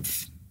a way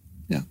of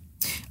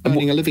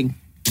earning a living.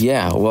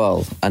 Yeah,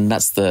 well, and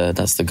that's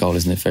the goal,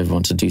 isn't it, for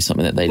everyone to do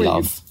something that they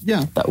love?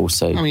 That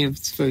also. I mean,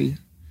 it's a very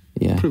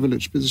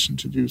privileged position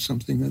to do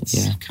something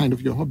that's kind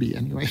of your hobby,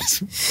 anyway.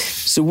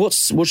 So,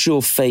 what's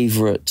your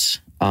favourite?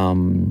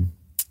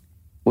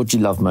 What do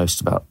you love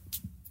most about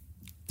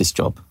this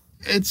job?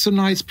 It's a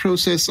nice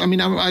process. I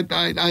mean,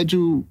 I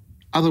do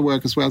other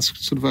work as well.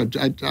 Sort of,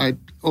 I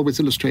always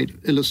illustrate.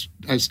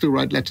 I still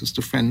write letters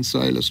to friends,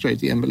 so I illustrate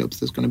the envelopes.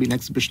 There's going to be an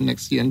exhibition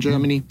next year in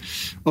Germany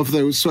of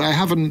those. So I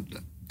haven't.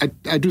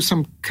 I do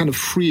some kind of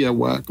freer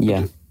work.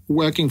 But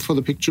working for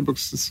the picture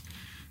books is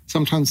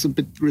sometimes a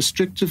bit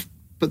restrictive,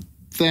 but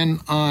then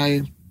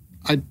I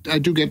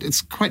do get,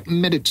 it's quite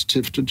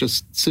meditative to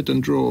just sit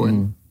and draw.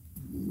 And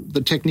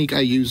the technique I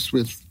use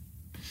with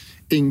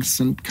inks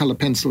and color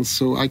pencils,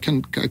 so I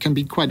can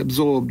be quite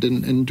absorbed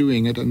in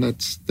doing it, and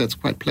that's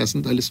quite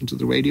pleasant. I listen to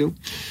the radio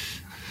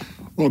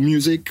or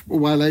music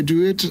while I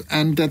do it,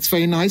 and that's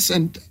very nice.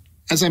 And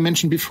as I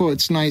mentioned before,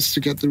 it's nice to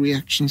get the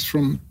reactions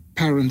from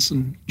parents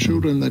and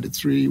children that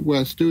it's really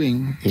worth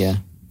doing. Yeah.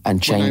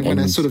 And change. When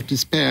I sort of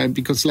despair,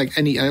 because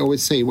I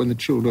always say when the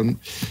children,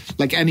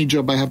 like any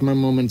job, I have my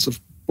moments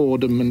of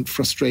boredom and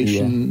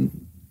frustration. Yeah.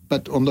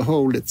 But on the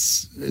whole,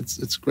 it's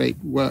great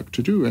work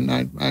to do, and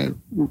I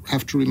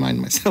have to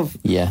remind myself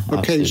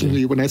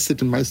occasionally when I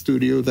sit in my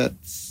studio that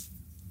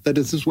it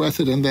is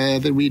worth it, and they're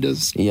the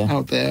readers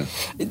out there.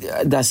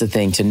 That's the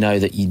thing, to know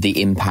that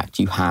the impact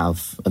you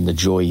have and the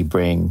joy you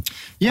bring.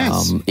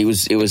 Yes, it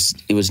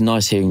was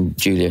nice hearing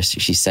Julia.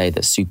 She say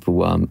that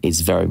Superworm is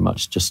very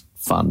much just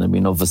fun. I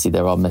mean, obviously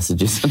there are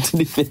messages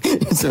underneath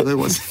it. So there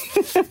was,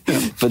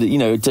 but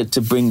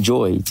to bring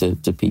joy to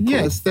people.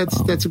 Yes,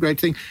 that's a great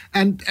thing.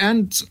 And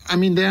I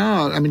mean,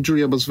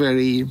 Julia was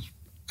very.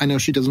 I know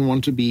she doesn't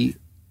want to be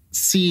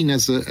seen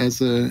as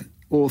a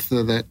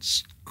author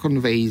that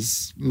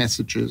conveys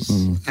messages,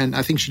 and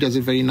I think she does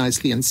it very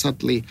nicely and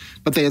subtly.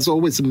 But there's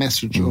always a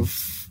message in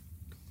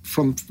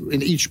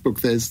each book.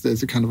 There's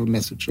a kind of a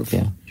message of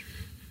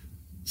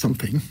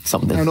something,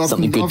 and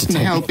often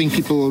helping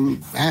people,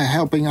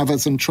 helping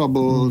others in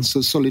trouble.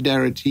 So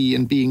solidarity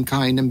and being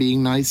kind and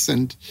being nice,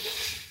 and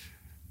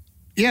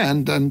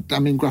and I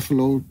mean,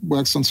 Gruffalo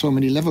works on so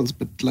many levels.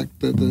 But like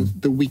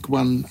the weak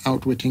one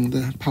outwitting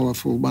the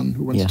powerful one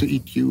who wants to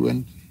eat you,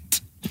 and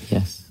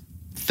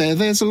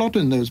There's a lot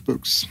in those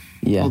books,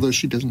 although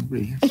she doesn't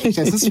really. She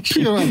says it's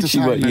pure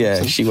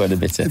entertainment. She won't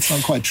admit it. It's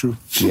not quite true.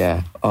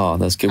 Yeah. Oh,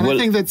 that's good. And I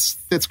think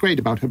that's great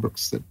about her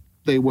books, that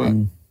they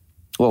were.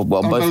 Well,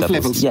 on both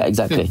levels. Yeah,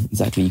 exactly. Yeah.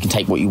 Exactly. You can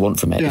take what you want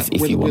from it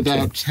if you want to.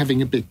 Without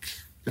having a big,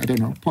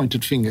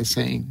 pointed finger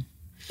saying,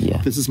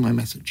 this is my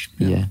message.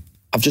 Yeah.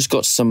 I've just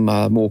got some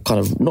more kind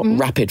of, not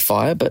rapid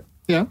fire, but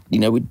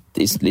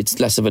it's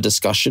less of a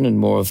discussion and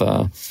more of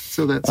a.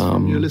 So that's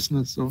from your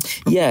listeners, or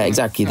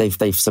exactly.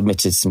 They've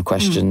submitted some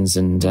questions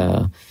and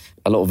a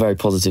lot of very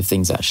positive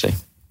things, actually.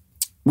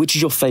 Which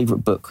is your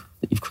favourite book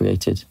that you've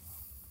created?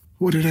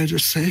 What did I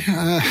just say?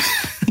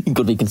 You've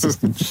got to be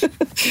consistent.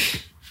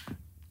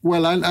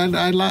 Well, I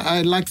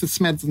like the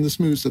Smeds and the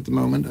Smooths at the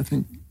moment, I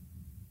think.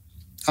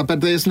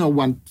 But there's no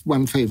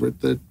one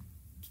favorite. There are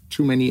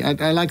too many.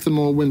 I like the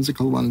more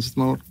whimsical ones, the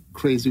more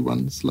crazy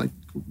ones, like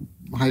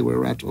Highway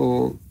Rat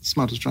or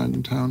Smartest Giant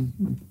in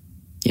Town.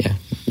 Yeah.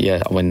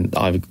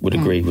 I would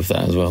agree with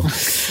that as well.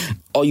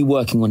 Are you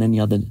working on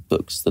any other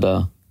books that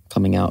are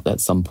coming out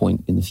at some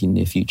point in the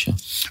near future?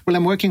 Well,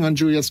 I'm working on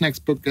Julia's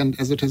next book, and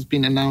as it has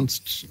been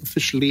announced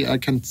officially, I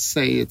can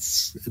say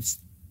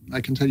I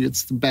can tell you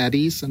it's The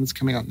Baddies, and it's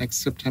coming out next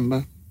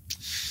September.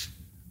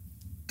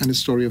 And a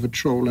story of a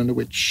troll and a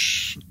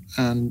witch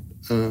and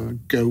a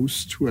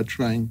ghost who are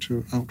trying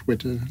to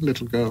outwit a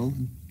little girl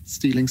and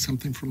stealing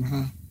something from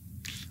her.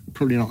 I'm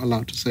probably not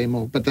allowed to say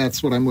more, but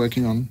that's what I'm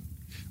working on.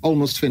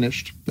 Almost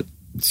finished, but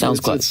sounds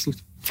quite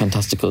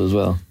fantastical as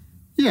well.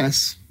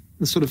 Yes,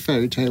 the sort of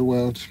fairy tale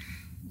world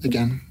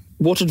again.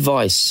 What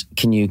advice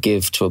can you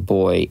give to a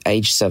boy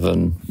age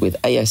 7 with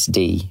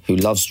ASD who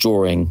loves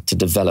drawing to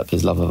develop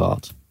his love of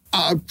art?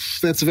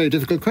 That's a very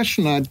difficult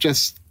question. I'd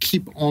just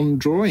keep on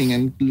drawing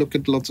and look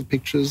at lots of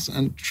pictures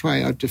and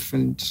try out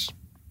different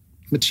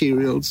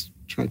materials,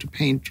 try to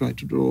paint, try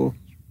to draw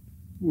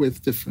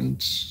with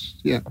different,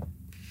 Yeah,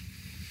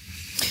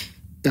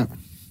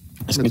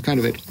 that's kind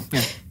of it,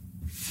 yeah.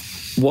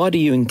 Why do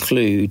you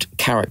include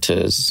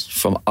characters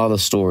from other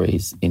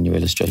stories in your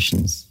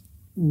illustrations?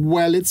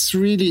 Well, it's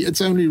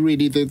only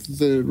really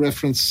the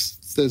reference.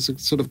 There's a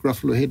sort of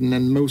Gruffalo hidden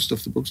in most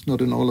of the books,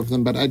 not in all of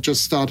them, but I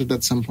just started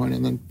at some point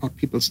and then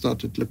people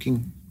started look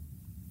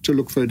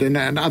for it.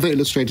 And other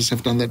illustrators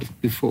have done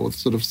that before,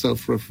 sort of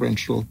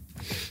self-referential.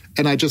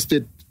 And I just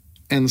did,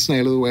 and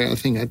Snail of the Way, I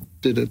think I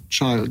did a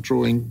child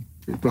drawing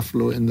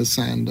Gruffalo in the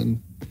sand,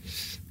 and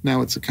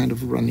now it's a kind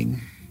of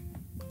running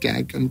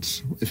gag,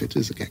 and if it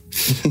is a gag.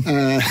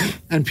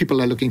 And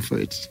people are looking for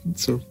it,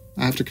 so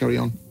I have to carry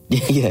on.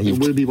 Yeah, it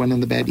will be one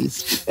of the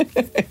baddies.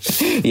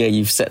 Yeah,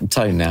 you've set the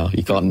tone now.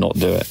 You can't not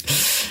do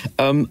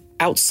it.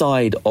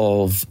 Outside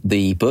of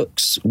the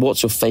books,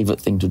 what's your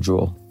favourite thing to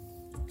draw?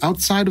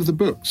 Outside of the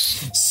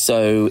books?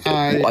 So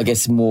I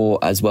guess more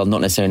as well, not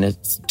necessarily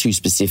too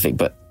specific,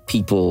 but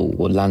people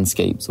or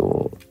landscapes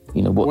or,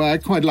 what? Well, I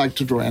quite like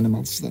to draw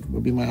animals. That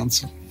would be my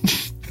answer.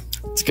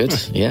 It's good,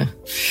 yeah.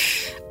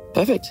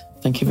 Perfect.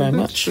 Thank you very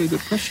much. Very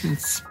good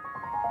questions.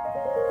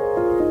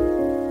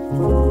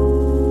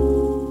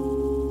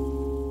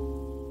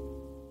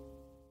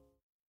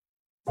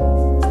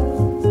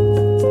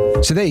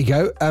 So there you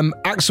go.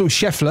 Axel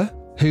Scheffler,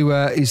 who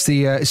is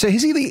the so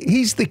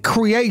he's the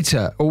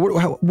creator, or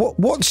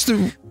what's the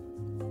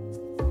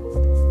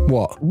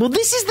what? Well,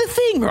 this is the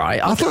thing,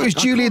 right? I thought it was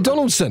Julia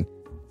Donaldson.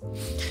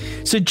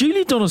 So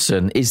Julia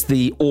Donaldson is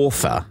the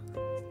author,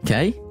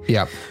 okay?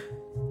 Yeah.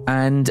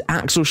 And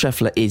Axel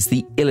Scheffler is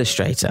the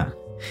illustrator.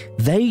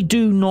 They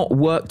do not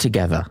work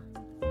together.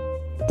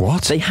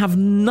 What? They have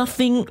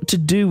nothing to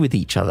do with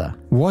each other.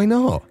 Why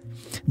not?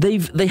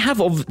 They've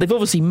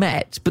obviously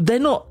met, but they're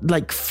not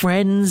like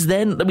friends.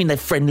 They're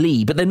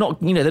friendly, but they're not.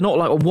 They're not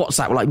like on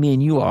WhatsApp like me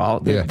and you are.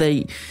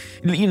 They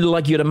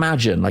like you'd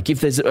imagine. Like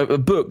if there's a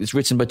book that's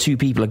written by two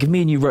people, like if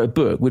me and you wrote a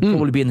book, we'd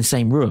probably be in the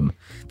same room.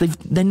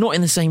 They're not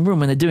in the same room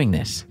when they're doing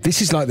this.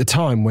 This is like the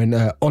time when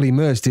Ollie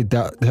Murs did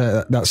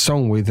that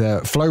song with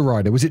Flo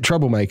Rida. Was it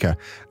Troublemaker?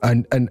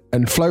 And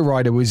Flo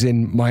Rida was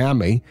in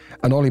Miami,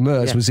 and Ollie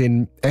Murs was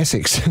in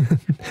Essex.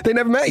 They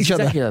never met each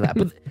other. Exactly like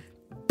that,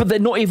 But they're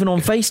not even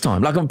on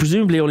FaceTime. Like,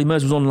 presumably Ollie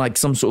Murs was on like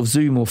some sort of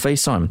Zoom or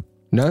FaceTime.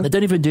 No, they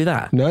don't even do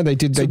that. No, they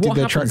did. They did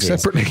their tracks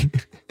separately.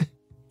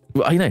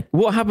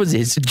 What happens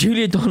is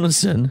Julia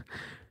Donaldson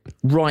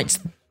writes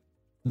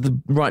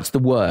the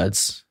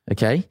words.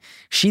 Okay,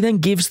 she then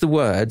gives the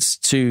words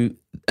to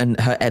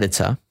her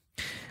editor,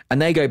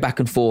 and they go back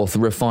and forth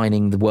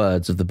refining the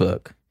words of the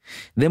book.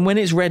 Then, when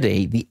it's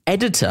ready, the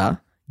editor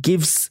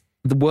gives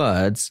the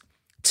words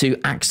to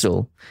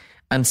Axel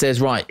and says,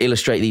 "Right,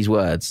 illustrate these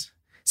words."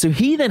 So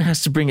he then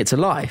has to bring it to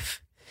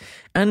life.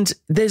 And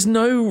there's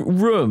no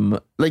room,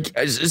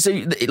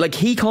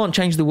 he can't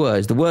change the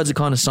words. The words are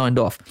kind of signed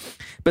off.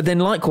 But then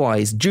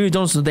likewise, Julia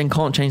Donaldson then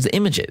can't change the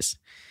images.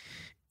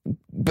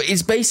 But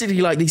it's basically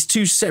like these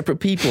two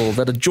separate people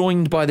that are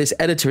joined by this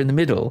editor in the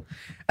middle,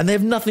 and they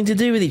have nothing to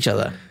do with each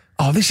other.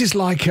 Oh, this is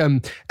like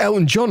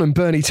Elton John and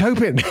Bernie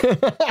Taupin.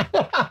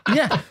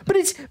 Yeah, but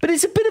it's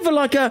a bit of a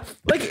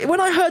when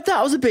I heard that,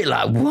 I was a bit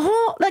like,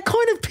 what? That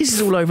kind of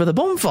pisses all over the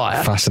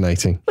bonfire.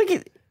 Fascinating.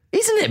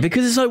 Isn't it?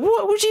 Because it's like,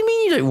 what do you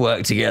mean you don't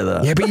work together?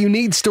 Yeah, but you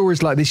need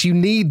stories like this. You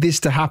need this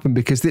to happen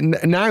because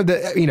now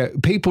that,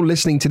 people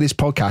listening to this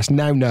podcast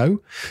now know.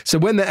 So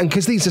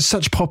because these are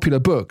such popular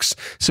books.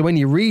 So when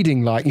you're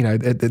reading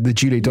the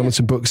Julia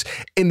Donaldson books,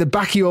 in the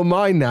back of your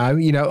mind now,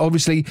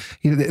 obviously,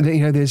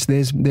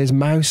 there's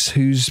Mouse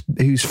who's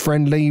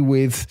friendly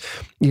with,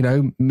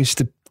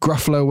 Mr.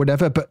 Gruffalo or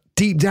whatever. But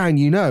deep down,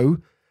 that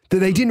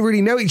they didn't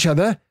really know each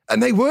other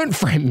and they weren't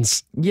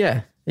friends.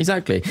 Yeah.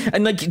 Exactly.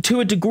 And to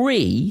a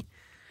degree,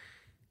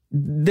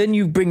 then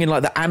you bring in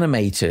like the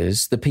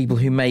animators, the people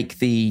who make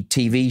the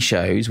TV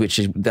shows,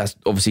 that's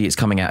obviously it's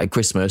coming out at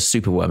Christmas.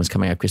 Superworm is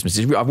coming out at Christmas.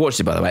 I've watched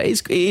it, by the way.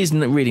 It is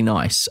really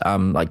nice.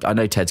 Like I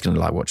know Ted's going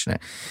to like watching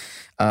it.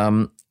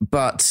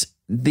 But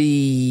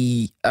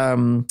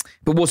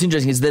what's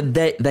interesting is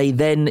that they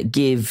then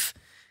give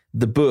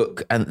the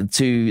book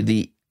to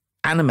the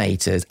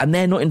animators, and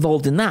they're not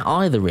involved in that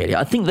either, really.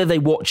 I think that they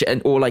watch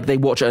it, or like they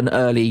watch an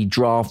early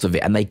draft of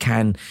it, and they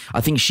can. I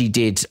think she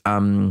did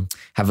have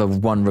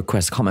one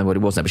request. I can't remember what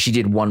it was now, but she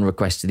did one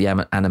request to the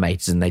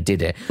animators, and they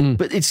did it.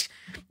 But it's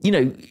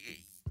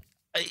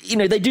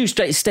they do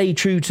stay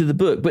true to the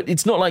book, but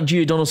it's not like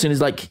Julia Donaldson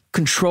is like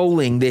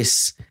controlling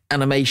this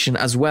animation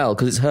as well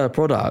because it's her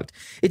product.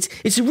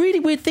 It's a really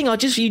weird thing.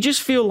 You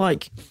just feel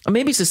like,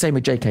 maybe it's the same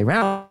with J.K.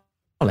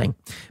 Rowling,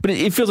 but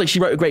it feels like she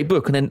wrote a great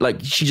book and then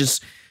like she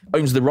just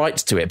owns the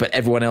rights to it, but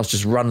everyone else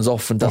just runs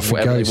off and does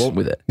whatever they want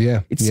with it.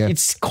 Yeah,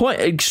 it's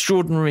quite an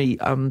extraordinary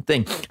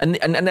thing. And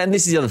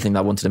this is the other thing that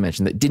I wanted to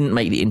mention that didn't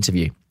make the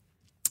interview,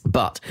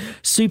 but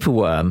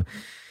Superworm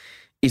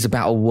is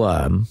about a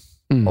worm.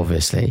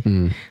 Obviously,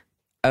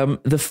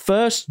 the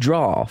first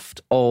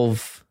draft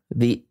of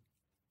the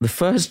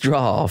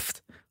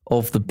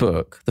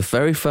book, the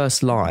very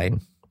first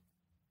line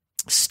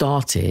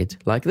started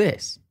like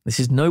this. This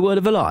is no word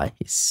of a lie.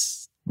 It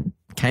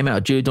came out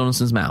of Julia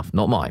Donaldson's mouth,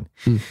 not mine.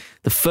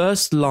 The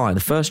first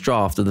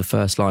draft of the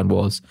first line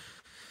was,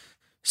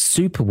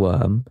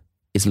 Superworm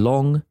is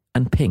long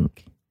and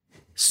pink.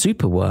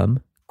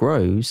 Superworm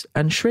grows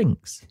and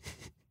shrinks.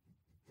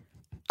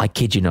 I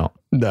kid you not.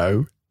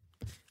 No.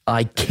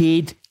 I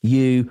kid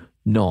you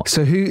not.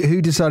 So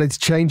who decided to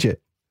change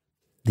it?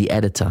 The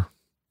editor.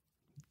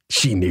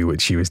 She knew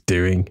what she was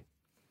doing.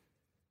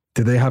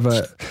 Did they have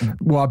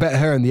I bet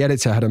her and the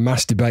editor had a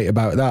mass debate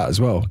about that as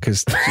well,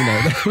 because,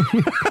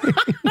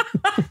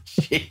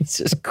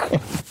 Jesus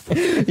Christ.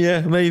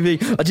 Yeah, maybe.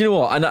 Do you know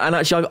what? And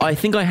actually, I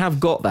think I have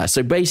got that.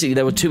 So basically,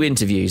 there were two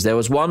interviews. There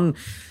was one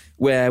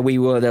where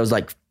there was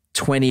like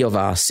 20 of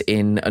us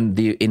in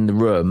the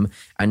room,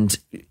 and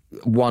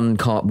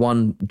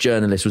one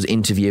journalist was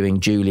interviewing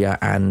Julia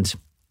and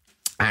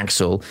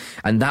Axel,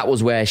 and that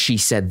was where she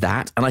said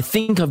that, and I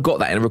think I've got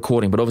that in a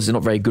recording, but obviously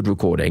not very good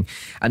recording.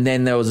 And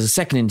then there was a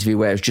second interview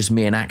where it was just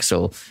me and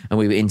Axel, and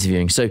we were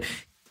interviewing. So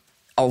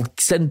I'll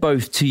send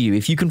both to you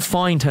if you can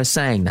find her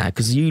saying that,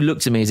 because you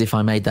looked at me as if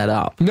I made that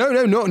up. No,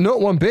 not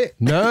one bit.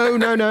 No.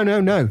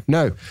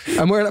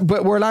 And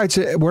we're allowed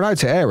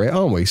to air it,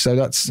 aren't we? So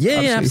that's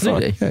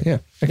absolutely. Fine. Yeah.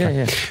 Okay.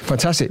 Yeah.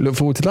 Fantastic. Look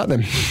forward to that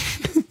then.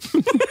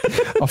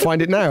 I'll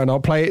find it now and I'll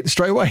play it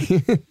straight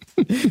away.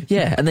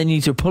 Yeah, and then you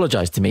need to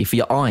apologise to me for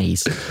your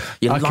eyes,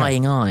 your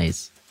lying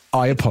eyes.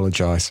 I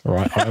apologise, all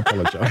right? I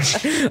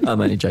apologise. I'm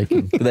only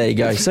joking. There you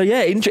go. So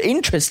yeah,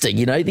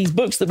 interesting. These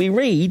books that we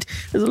read,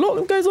 there's a lot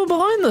that goes on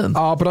behind them.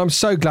 Oh, but I'm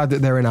so glad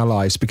that they're in our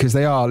lives, because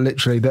they are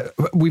literally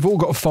we've all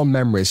got fond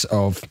memories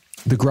of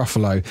the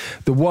Gruffalo,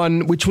 the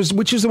one which was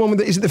the one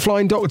is it the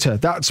Flying Doctor?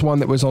 That's one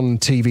that was on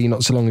TV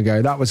not so long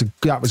ago. That was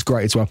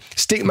great as well.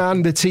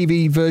 Stickman, the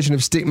TV version of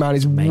Stickman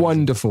is amazing.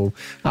 Wonderful,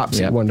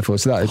 absolutely wonderful.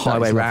 So that is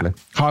Highway Rat.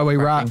 Highway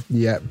Rat,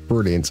 yeah,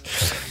 brilliant.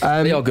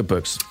 They are good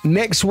books.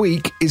 Next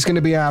week is going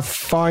to be our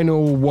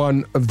final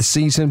one of the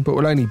season, but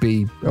we'll only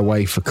be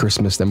away for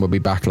Christmas. Then we'll be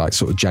back like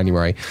sort of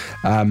January.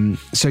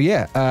 So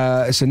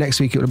next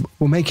week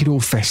we'll make it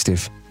all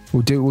festive.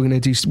 We're going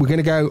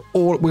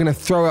to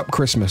throw up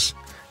Christmas.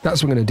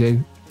 That's what we're going to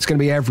do. It's going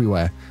to be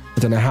everywhere. I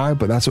don't know how,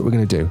 but that's what we're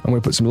going to do. I'm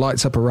going to put some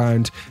lights up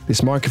around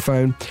this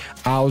microphone.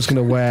 Al's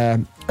going to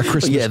wear a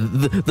Christmas... Yeah,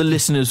 the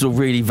listeners will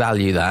really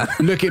value that.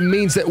 Look, it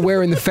means that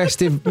we're in the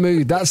festive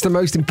mood. That's the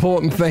most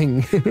important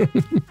thing.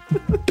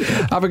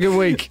 Have a good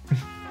week.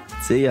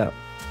 See ya.